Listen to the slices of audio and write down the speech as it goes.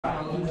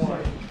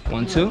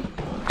1, 2.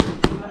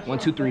 1,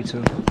 2, 3,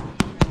 2.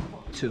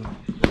 2.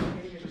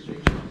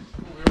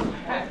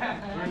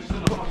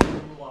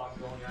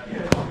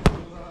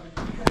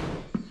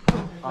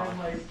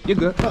 You're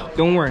good.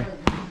 Don't worry.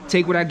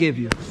 Take what I give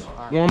you.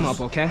 Warm up,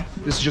 okay?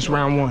 This is just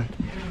round 1.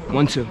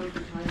 1, 2.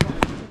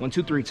 1,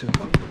 2, 3, 2.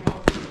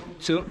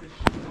 2.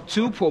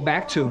 2, pull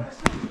back 2.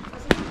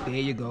 There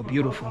you go.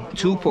 Beautiful.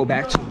 2, pull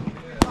back 2.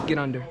 Get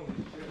under.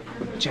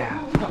 Jab.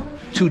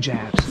 2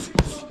 jabs.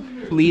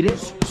 Bleed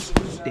it.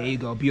 There you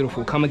go.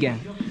 Beautiful. Come again.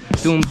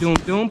 Doom, doom,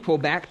 doom. Pull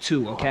back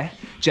 2, okay?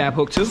 Jab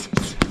hook 2.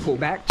 Pull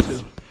back 2.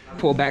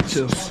 Pull back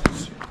 2.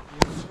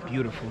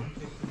 Beautiful.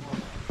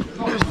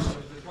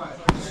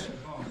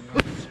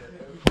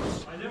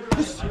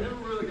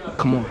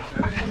 Come on.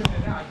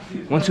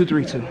 1, 2,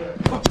 3, 2.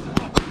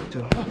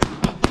 2.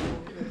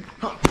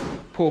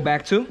 Pull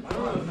back 2.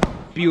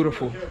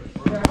 Beautiful.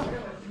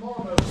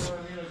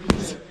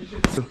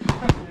 2.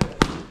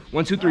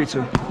 1, 2, 3,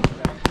 2.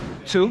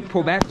 2,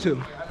 pull back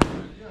 2.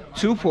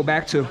 2, pull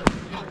back 2.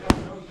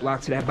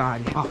 Block to that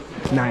body.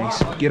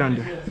 Nice. Get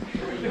under.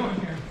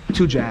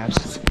 2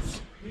 jabs.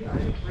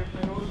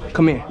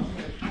 Come here.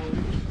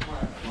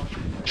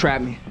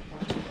 Trap me.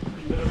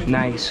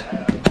 Nice.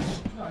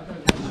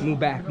 Move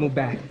back, move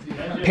back.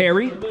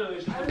 Parry.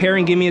 Parry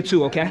and give me a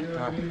 2, okay?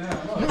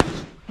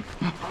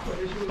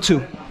 2.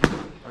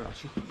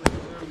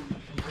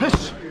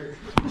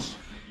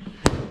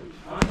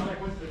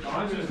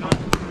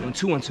 1,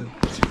 2, 1, 2.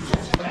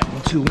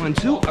 1, 2, 1,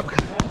 2.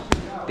 Uppercut.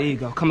 There you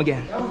go. Come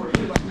again.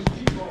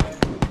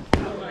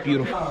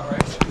 Beautiful.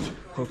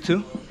 Hook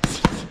 2.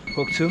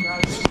 Hook 2.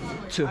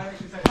 2.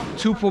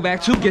 2, pull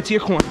back 2. Get to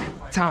your corner.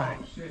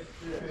 Time.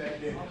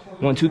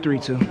 1, 2, 3,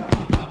 2.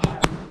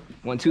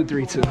 1, 2,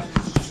 3, 2.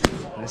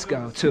 Let's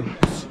go. 2.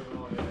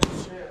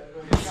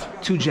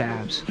 2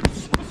 jabs.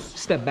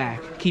 Step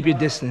back. Keep your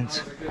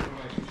distance.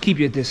 Keep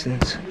your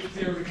distance.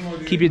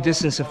 Keep your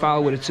distance and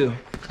follow with a 2.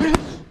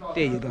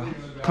 There you go.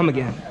 Come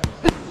again.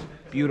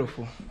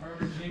 Beautiful.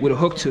 With a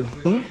hook 2.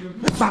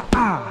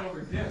 Ba-ba.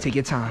 Take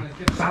your time.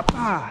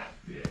 Ba-ba.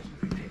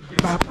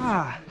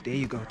 Ba-ba. There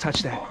you go.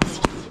 Touch that.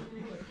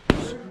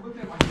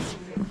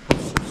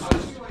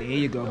 There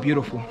you go.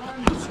 Beautiful.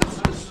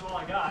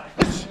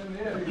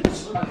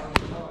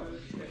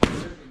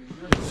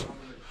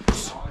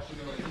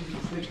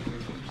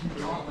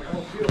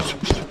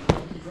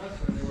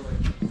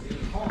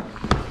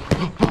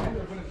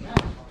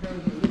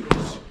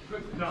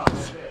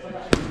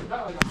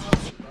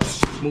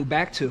 Move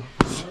back 2.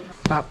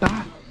 Ba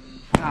ba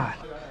ba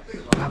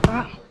ba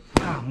ba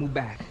ba. Move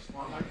back.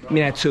 Give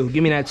me that 2.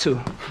 Give me that 2.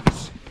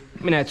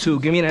 Give me that 2.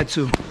 Give me that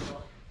 2.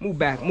 Move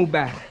back. Move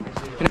back.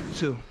 Give me that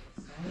 2.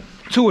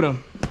 2 of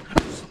them.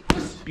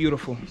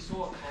 Beautiful.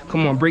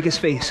 Come on, break his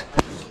face.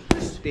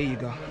 There you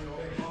go.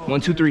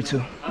 1, 2, 3, 2.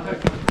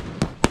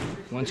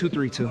 1, 2,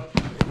 3, 2.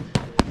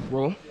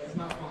 Roll.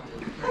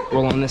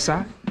 Roll on this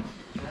side.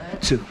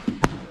 2.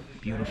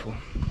 Beautiful.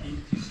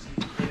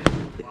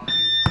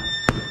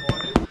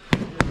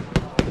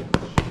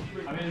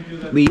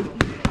 Lead.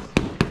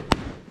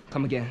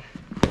 Come again.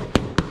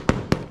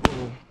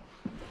 Roll.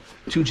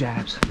 2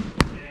 jabs.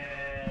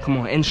 Come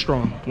on, end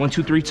strong. 1,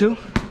 2, 3, 2.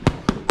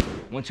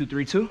 1, 2,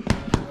 3, 2.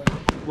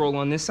 Roll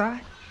on this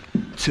side.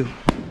 2.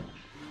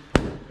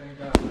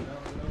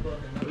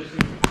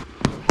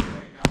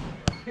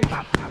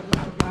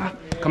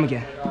 Come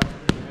again.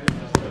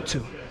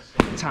 2.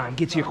 Time.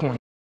 Get to your corner.